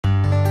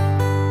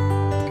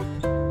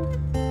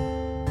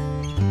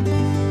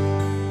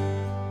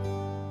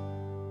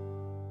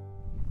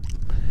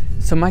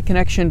So my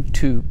connection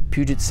to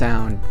Puget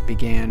Sound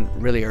began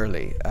really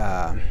early.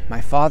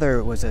 My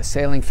father was a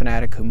sailing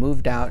fanatic who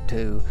moved out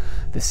to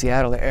the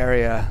Seattle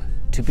area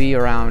to be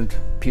around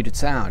Puget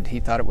Sound. He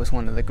thought it was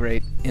one of the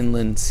great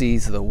inland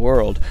seas of the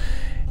world.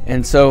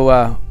 And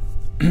so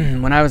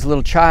when I was a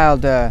little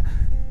child,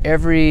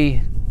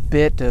 every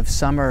bit of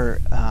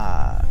summer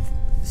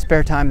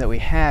spare time that we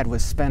had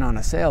was spent on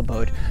a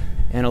sailboat.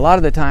 And a lot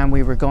of the time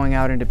we were going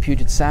out into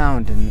Puget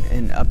Sound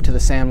and up to the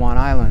San Juan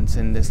Islands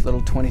in this little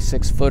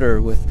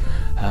 26-footer with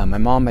my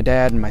mom, my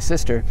dad, and my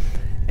sister.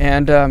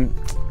 And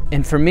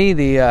for me,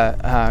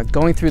 the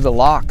going through the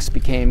locks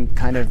became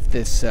kind of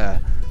this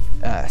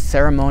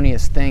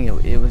ceremonious thing.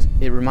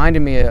 It reminded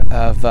me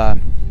of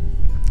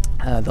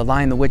The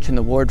Lion, the Witch, and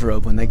the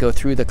Wardrobe, when they go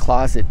through the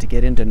closet to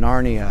get into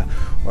Narnia,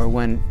 or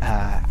when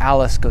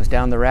Alice goes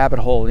down the rabbit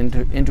hole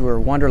into her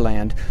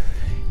wonderland.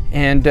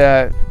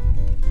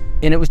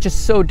 And it was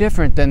just so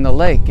different than the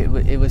lake.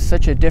 It was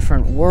such a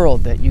different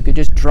world that you could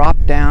just drop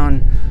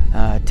down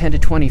 10 to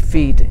 20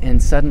 feet and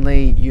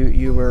suddenly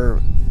you were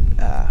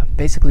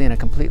basically in a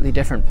completely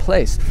different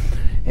place.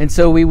 And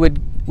so we would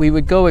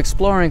go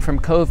exploring from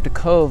cove to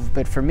cove,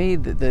 but for me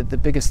the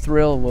biggest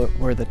thrill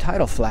were the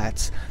tidal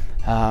flats.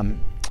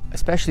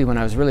 Especially when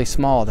I was really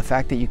small, the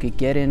fact that you could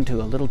get into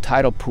a little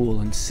tidal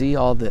pool and see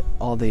all the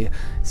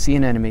sea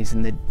anemones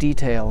and the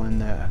detail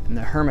and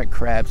the hermit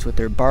crabs with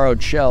their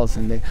borrowed shells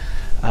and the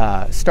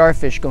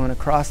starfish going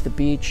across the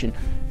beach, and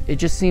it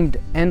just seemed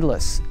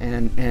endless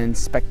and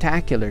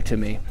spectacular to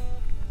me.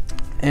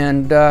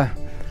 And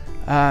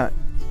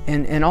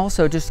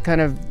also just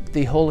kind of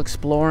the whole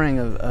exploring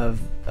of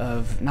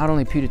not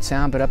only Puget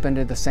Sound but up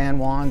into the San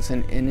Juans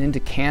and into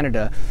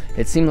Canada.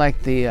 It seemed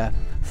like the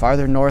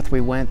farther north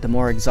we went, the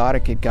more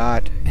exotic it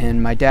got,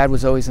 and my dad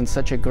was always in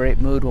such a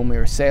great mood when we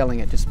were sailing.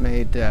 It just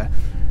made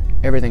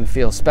everything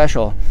feel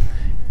special.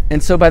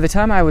 And so by the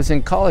time I was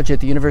in college at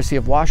the University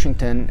of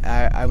Washington,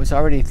 I was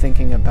already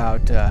thinking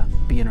about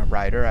being a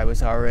writer. I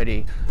was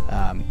already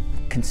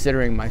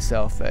considering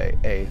myself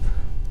a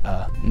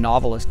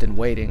novelist in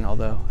waiting,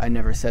 although I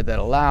never said that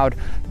aloud.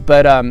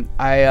 But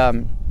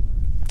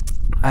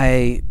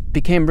I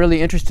became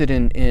really interested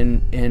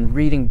in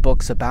reading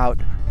books about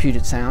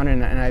Puget Sound,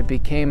 and I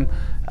became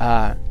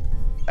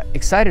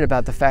excited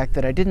about the fact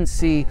that I didn't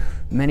see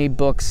many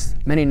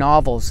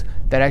novels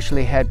that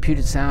actually had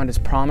Puget Sound as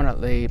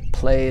prominently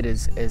played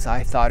as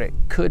I thought it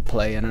could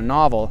play in a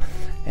novel.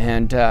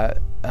 And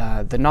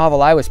the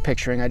novel I was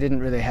picturing, I didn't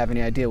really have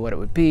any idea what it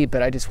would be,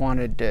 but I just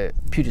wanted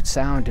Puget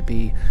Sound to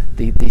be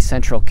the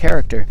central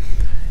character.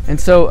 And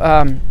so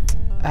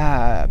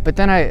but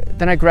then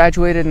I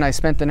graduated, and I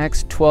spent the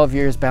next 12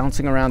 years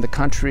bouncing around the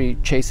country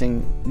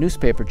chasing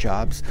newspaper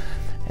jobs.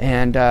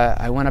 And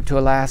I went up to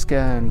Alaska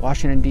and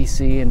Washington,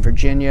 D.C. and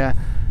Virginia,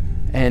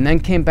 and then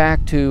came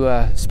back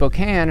to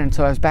Spokane. And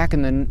so I was back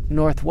in the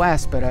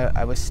Northwest, but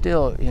I was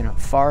still,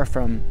 far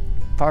from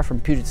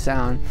Puget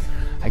Sound.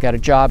 I got a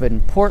job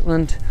in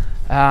Portland,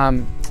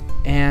 and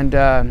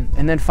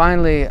then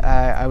finally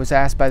I was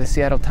asked by the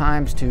Seattle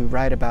Times to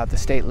write about the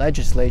state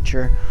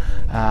legislature.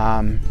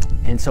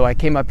 And so I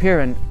came up here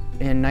in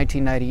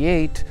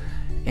 1998,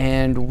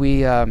 and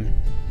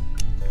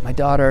my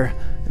daughter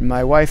and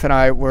my wife and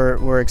I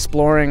were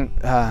exploring,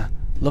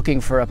 looking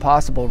for a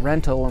possible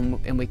rental,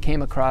 and we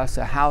came across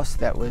a house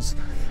that was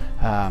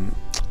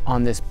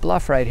on this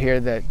bluff right here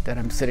that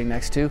I'm sitting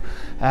next to,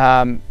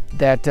 that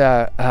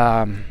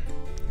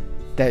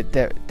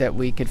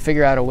we could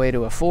figure out a way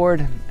to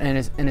afford. And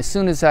as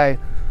soon as I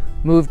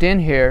moved in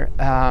here,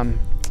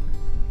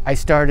 I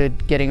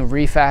started getting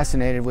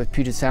refascinated with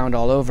Puget Sound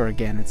all over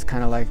again. It's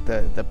kind of like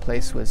the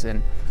place was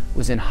in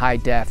high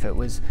def. It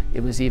was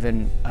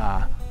even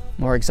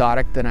more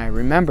exotic than I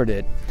remembered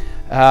it.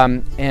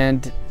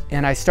 And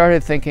I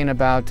started thinking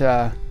about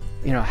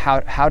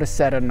how to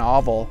set a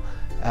novel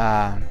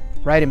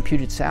right in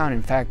Puget Sound.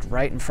 In fact,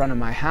 right in front of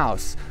my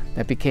house.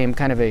 That became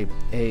kind of a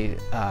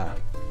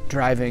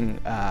driving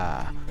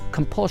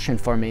compulsion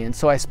for me. And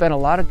so I spent a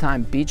lot of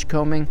time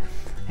beachcombing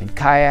and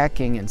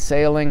kayaking and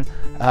sailing,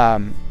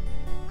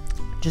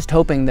 just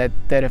hoping that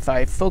if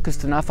I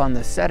focused enough on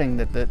the setting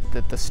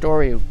that the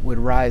story would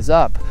rise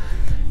up.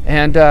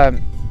 And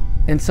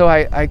so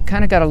I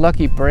kind of got a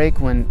lucky break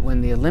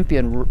when the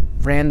Olympia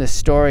ran this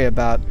story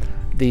about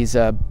these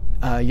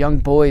young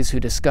boys who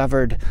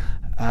discovered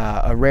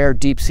a rare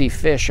deep sea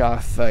fish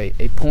off a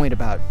point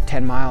about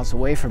 10 miles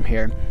away from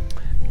here.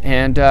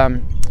 And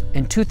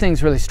two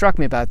things really struck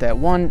me about that.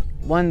 One,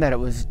 that it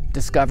was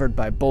discovered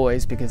by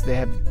boys because they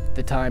have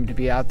the time to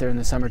be out there in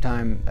the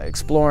summertime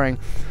exploring,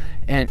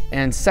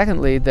 and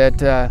secondly,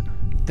 that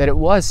it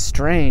was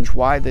strange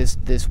why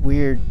this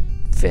weird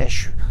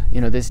fish,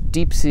 this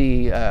deep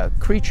sea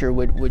creature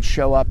would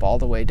show up all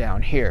the way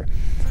down here.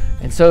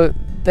 And so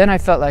then I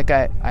felt like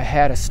I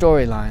had a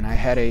storyline. I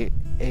had a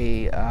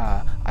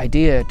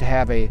idea to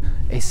have a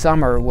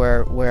summer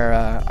where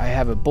I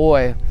have a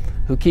boy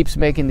who keeps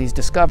making these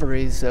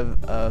discoveries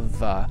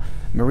of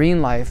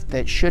marine life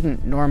that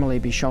shouldn't normally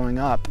be showing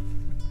up.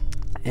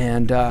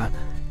 And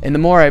And the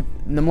more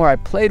I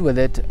played with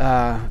it,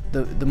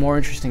 the more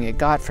interesting it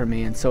got for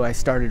me. And so I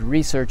started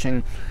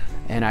researching,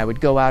 and I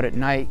would go out at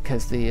night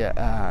because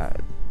the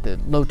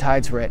low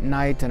tides were at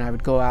night, and I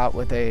would go out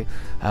with a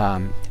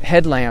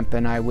headlamp,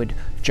 and I would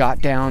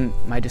jot down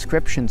my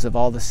descriptions of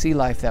all the sea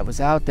life that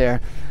was out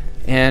there.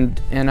 And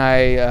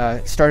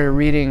I started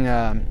reading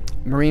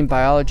marine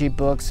biology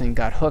books and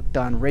got hooked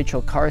on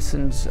Rachel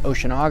Carson's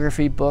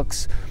oceanography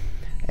books.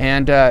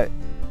 And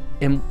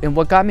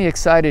what got me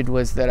excited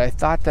was that I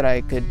thought that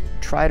I could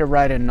try to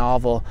write a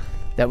novel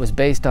that was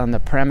based on the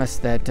premise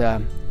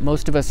that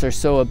most of us are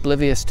so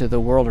oblivious to the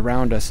world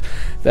around us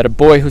that a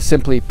boy who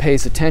simply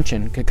pays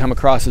attention could come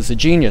across as a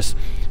genius.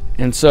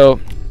 And so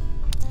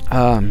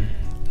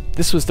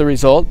this was the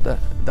result,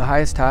 the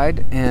highest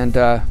tide, and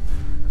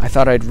I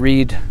thought I'd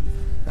read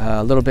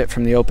a little bit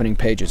from the opening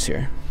pages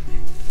here.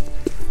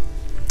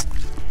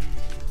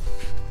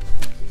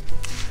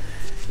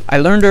 I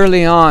learned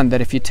early on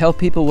that if you tell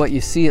people what you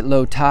see at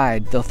low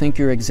tide, they'll think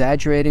you're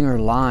exaggerating or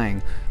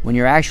lying, when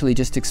you're actually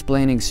just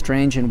explaining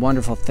strange and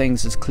wonderful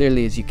things as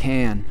clearly as you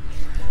can.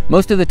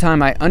 Most of the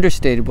time I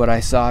understated what I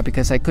saw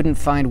because I couldn't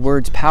find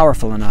words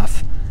powerful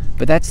enough,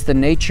 but that's the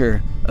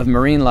nature of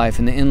marine life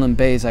in the inland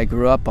bays I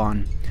grew up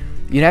on.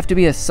 You'd have to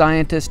be a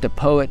scientist, a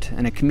poet,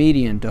 and a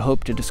comedian to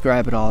hope to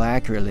describe it all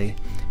accurately,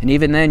 and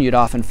even then you'd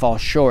often fall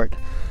short.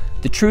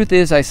 The truth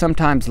is I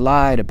sometimes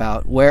lied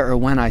about where or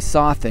when I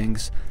saw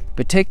things,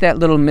 but take that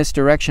little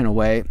misdirection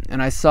away,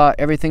 and I saw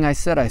everything I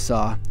said I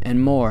saw,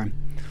 and more.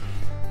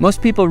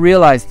 Most people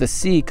realize the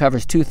sea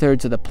covers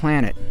 2/3 of the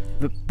planet,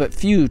 but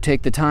few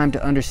take the time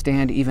to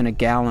understand even a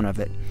gallon of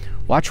it.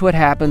 Watch what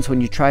happens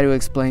when you try to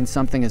explain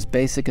something as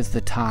basic as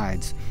the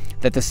tides,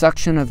 that the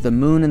suction of the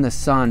moon and the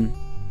sun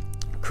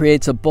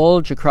creates a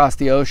bulge across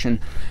the ocean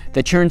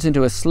that turns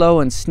into a slow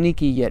and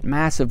sneaky yet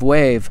massive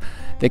wave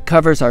that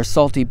covers our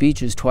salty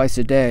beaches twice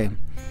a day.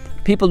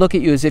 People look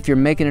at you as if you're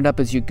making it up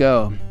as you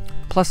go.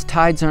 Plus,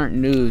 tides aren't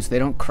news. They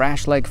don't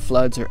crash like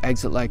floods or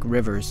exit like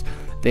rivers.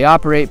 They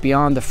operate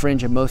beyond the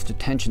fringe of most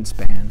attention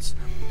spans.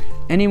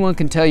 Anyone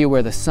can tell you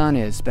where the sun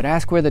is, but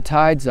ask where the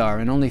tides are,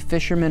 and only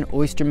fishermen,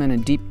 oystermen,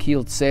 and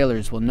deep-keeled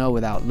sailors will know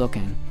without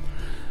looking.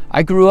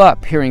 I grew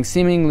up hearing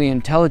seemingly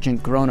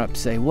intelligent grown-ups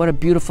say, "What a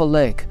beautiful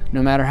lake,"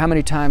 no matter how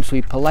many times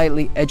we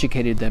politely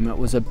educated them it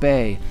was a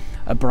bay,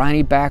 a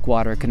briny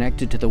backwater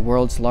connected to the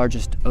world's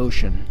largest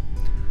ocean.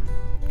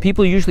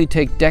 People usually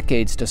take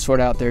decades to sort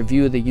out their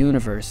view of the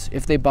universe,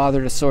 if they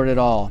bother to sort at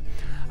all.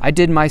 I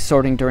did my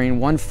sorting during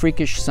one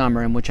freakish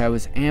summer in which I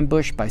was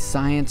ambushed by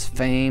science,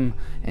 fame,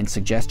 and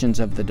suggestions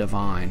of the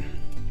divine.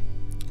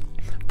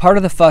 Part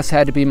of the fuss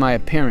had to be my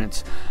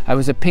appearance. I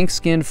was a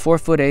pink-skinned,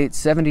 4'8",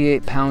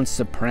 78-pound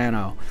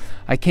soprano.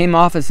 I came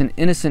off as an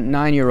innocent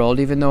 9-year-old,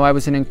 even though I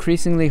was an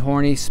increasingly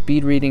horny,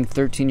 speed-reading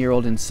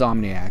 13-year-old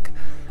insomniac.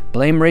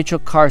 Blame Rachel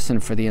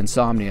Carson for the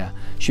insomnia.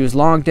 She was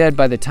long dead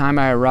by the time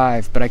I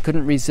arrived, but I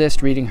couldn't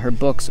resist reading her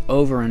books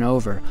over and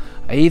over.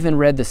 I even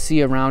read the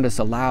sea around us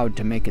aloud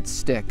to make it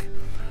stick.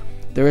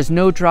 "There is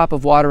no drop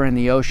of water in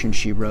the ocean,"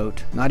 she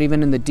wrote, "not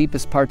even in the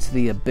deepest parts of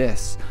the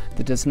abyss,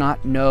 that does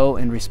not know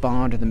and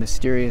respond to the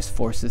mysterious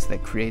forces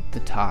that create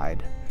the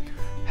tide."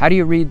 How do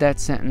you read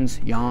that sentence,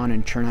 yawn,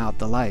 and turn out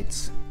the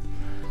lights?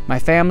 My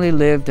family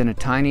lived in a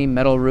tiny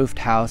metal-roofed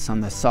house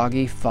on the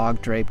soggy,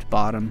 fog-draped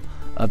bottom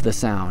of the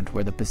Sound,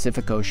 where the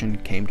Pacific Ocean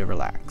came to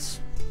relax.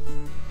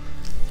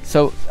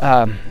 So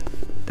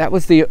that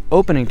was the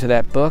opening to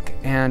that book,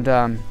 and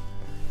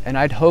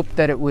I'd hoped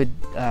that it would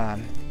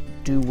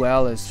do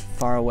well as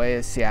far away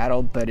as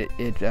Seattle, but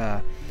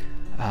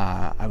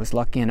I was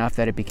lucky enough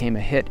that it became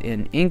a hit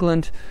in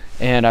England,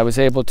 and I was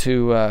able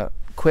to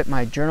quit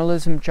my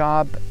journalism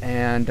job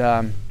and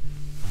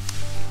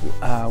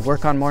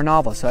work on more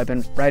novels. So I've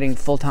been writing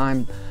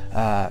full-time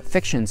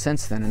fiction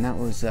since then, and that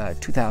was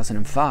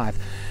 2005.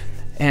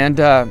 And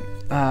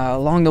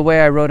along the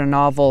way I wrote a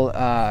novel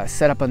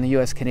set up on the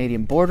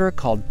US-Canadian border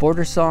called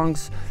Border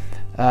Songs,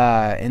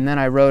 and then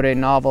I wrote a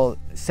novel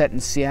set in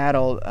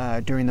Seattle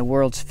during the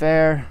World's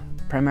Fair,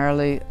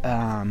 primarily,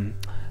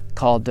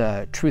 called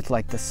Truth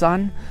Like the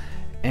Sun,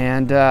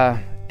 and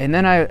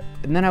then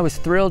I was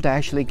thrilled to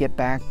actually get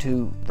back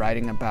to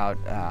writing about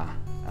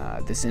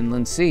this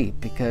inland sea,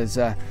 because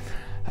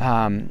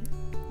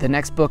the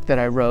next book that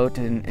I wrote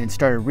and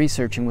started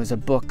researching was a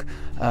book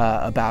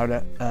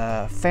about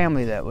a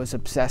family that was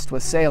obsessed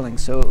with sailing.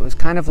 So it was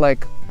kind of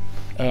like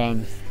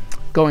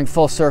going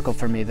full circle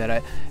for me,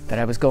 that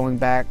I was going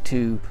back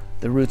to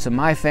the roots of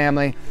my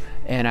family,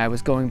 and I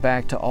was going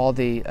back to all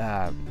the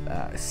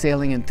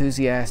sailing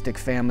enthusiastic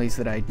families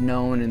that I'd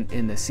known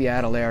in the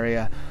Seattle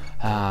area,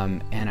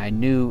 and I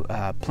knew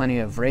plenty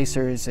of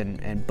racers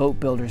and boat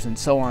builders and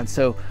so on.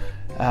 So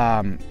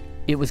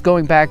it was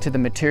going back to the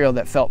material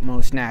that felt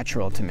most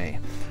natural to me.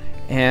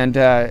 And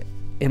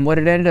what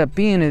it ended up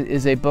being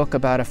is a book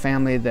about a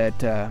family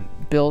that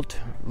built,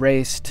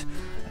 raced,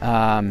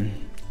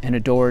 and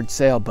adored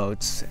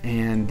sailboats.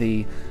 And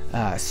the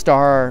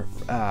star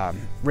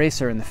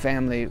racer in the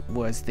family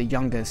was the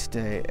youngest,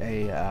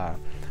 a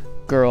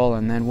girl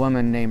and then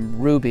woman named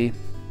Ruby,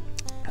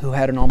 who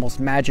had an almost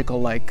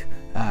magical-like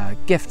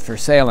gift for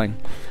sailing,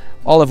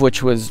 all of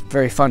which was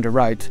very fun to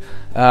write.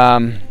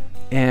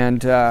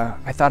 And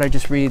I thought I'd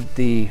just read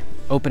the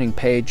opening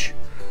page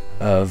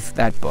of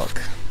that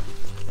book.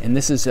 And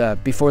this is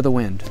Before the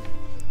Wind.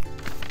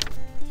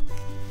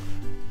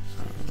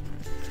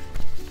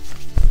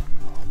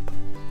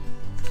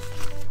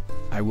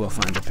 I will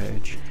find the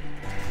page.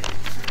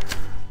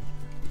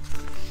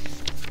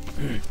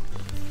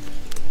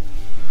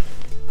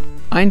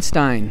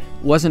 Einstein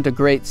wasn't a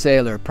great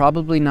sailor,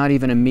 probably not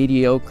even a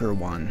mediocre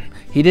one.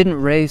 He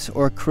didn't race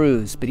or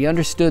cruise, but he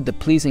understood the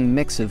pleasing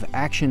mix of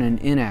action and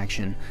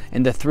inaction,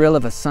 and the thrill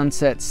of a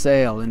sunset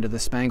sail into the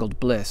spangled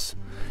bliss.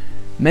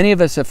 Many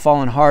of us have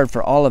fallen hard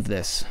for all of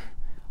this.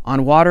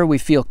 On water we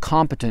feel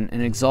competent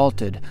and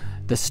exalted,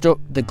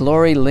 the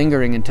glory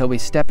lingering until we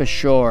step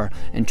ashore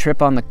and trip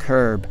on the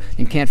curb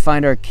and can't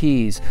find our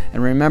keys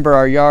and remember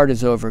our yard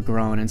is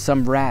overgrown and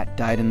some rat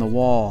died in the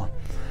wall.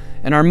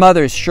 And our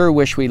mothers sure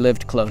wish we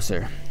lived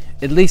closer.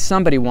 At least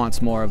somebody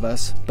wants more of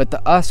us, but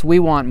the us we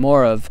want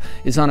more of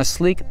is on a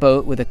sleek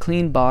boat with a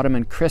clean bottom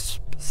and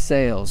crisp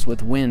sails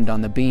with wind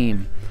on the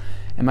beam.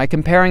 Am I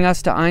comparing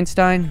us to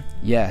Einstein?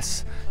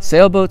 Yes.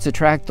 Sailboats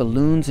attract the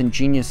loons and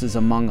geniuses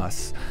among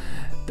us.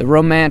 The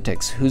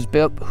romantics, whose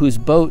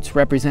boats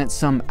represent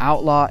some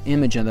outlaw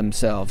image of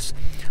themselves.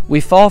 We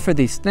fall for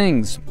these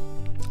things,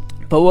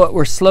 but what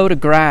we're slow to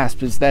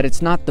grasp is that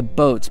it's not the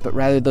boats, but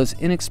rather those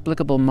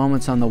inexplicable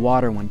moments on the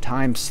water when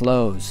time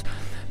slows.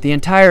 The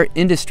entire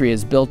industry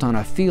is built on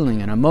a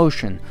feeling and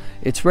emotion.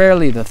 It's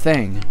rarely the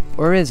thing,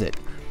 or is it?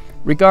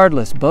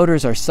 Regardless,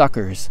 boaters are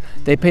suckers.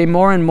 They pay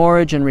more in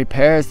moorage and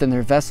repairs than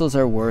their vessels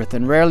are worth,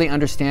 and rarely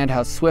understand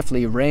how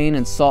swiftly rain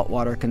and salt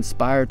water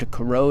conspire to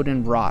corrode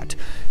and rot,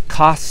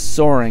 costs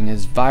soaring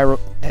as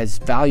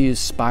values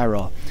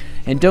spiral.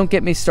 And don't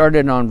get me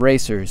started on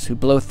racers who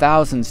blow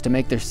thousands to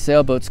make their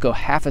sailboats go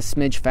half a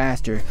smidge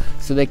faster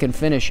so they can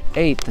finish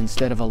 8th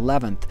instead of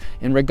 11th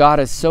in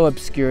regattas so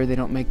obscure they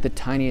don't make the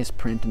tiniest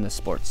print in the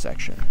sports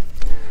section.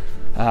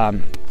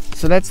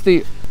 So that's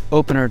the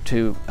opener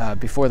to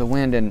Before the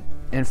Wind,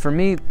 and for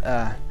me,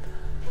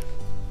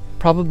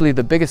 probably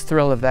the biggest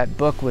thrill of that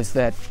book was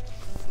that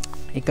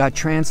it got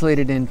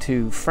translated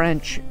into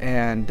French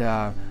and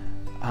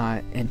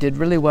did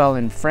really well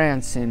in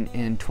France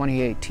in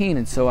 2018,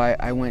 and so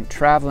I went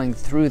traveling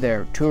through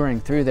there,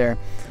 touring through there,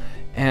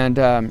 and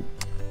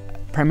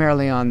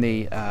primarily on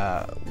the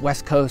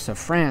west coast of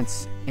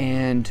France,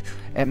 and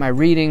at my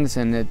readings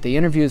and at the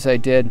interviews I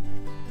did,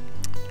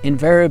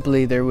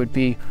 invariably there would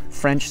be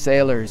French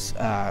sailors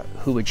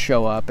who would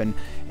show up, and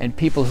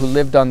people who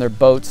lived on their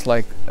boats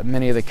like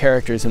many of the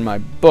characters in my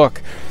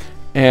book,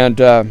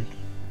 and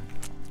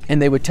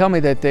they would tell me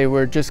that they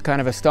were just kind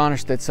of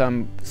astonished that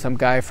some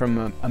guy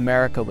from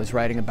America was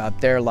writing about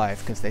their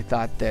life, because they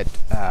thought that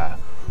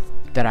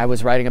that I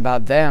was writing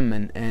about them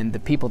and the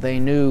people they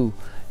knew,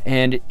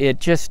 and it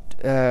just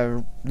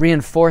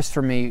reinforced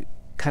for me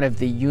kind of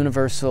the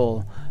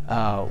universal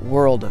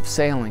world of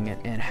sailing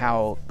and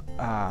how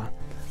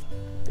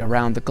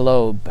around the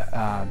globe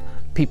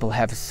people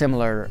have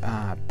similar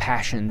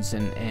passions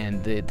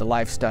and the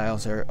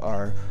lifestyles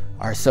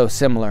are so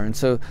similar, and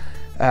so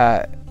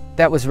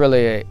that was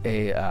really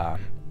a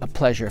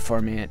pleasure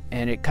for me,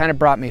 and it kind of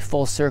brought me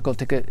full circle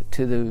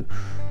to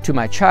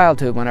my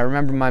childhood, when I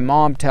remember my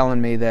mom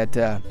telling me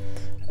that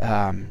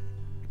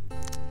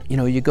you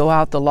know, you go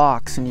out the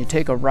locks and you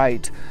take a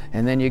right,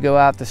 and then you go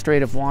out the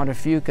Strait of Juan de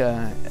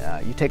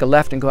Fuca, you take a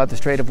left and go out the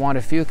Strait of Juan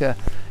de Fuca,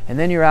 and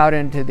then you're out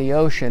into the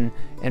ocean,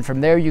 and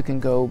from there you can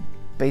go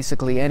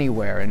basically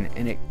anywhere,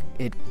 and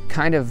it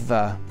kind of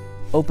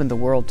opened the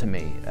world to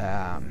me,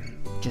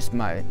 just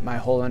my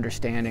whole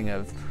understanding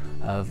of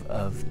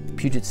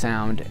Puget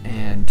Sound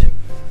and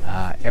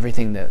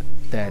everything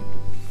that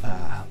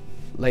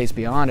lays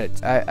beyond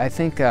it. I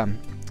think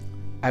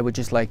I would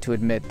just like to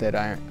admit that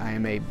I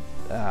am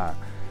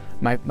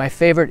my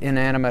favorite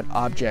inanimate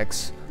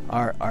objects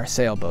are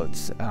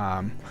sailboats,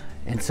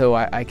 and so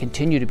I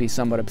continue to be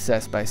somewhat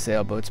obsessed by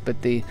sailboats,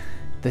 but the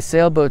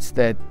sailboats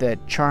that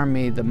charm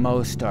me the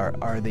most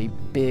are the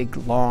big,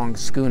 long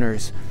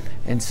schooners.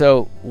 And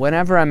so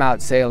whenever I'm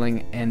out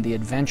sailing and the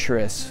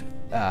adventurous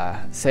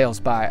sails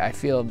by, I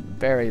feel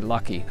very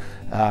lucky,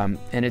 and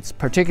it's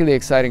particularly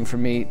exciting for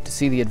me to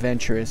see the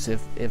adventurous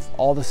if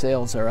all the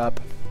sails are up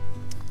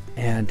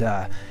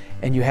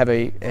and you have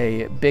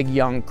a big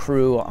young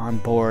crew on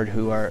board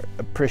who are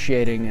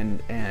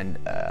appreciating and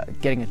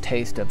getting a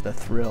taste of the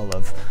thrill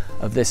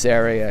of this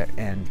area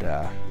and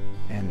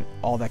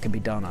all that can be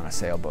done on a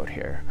sailboat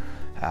here.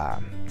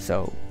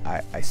 So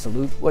I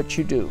salute what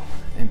you do,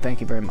 and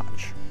thank you very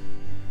much.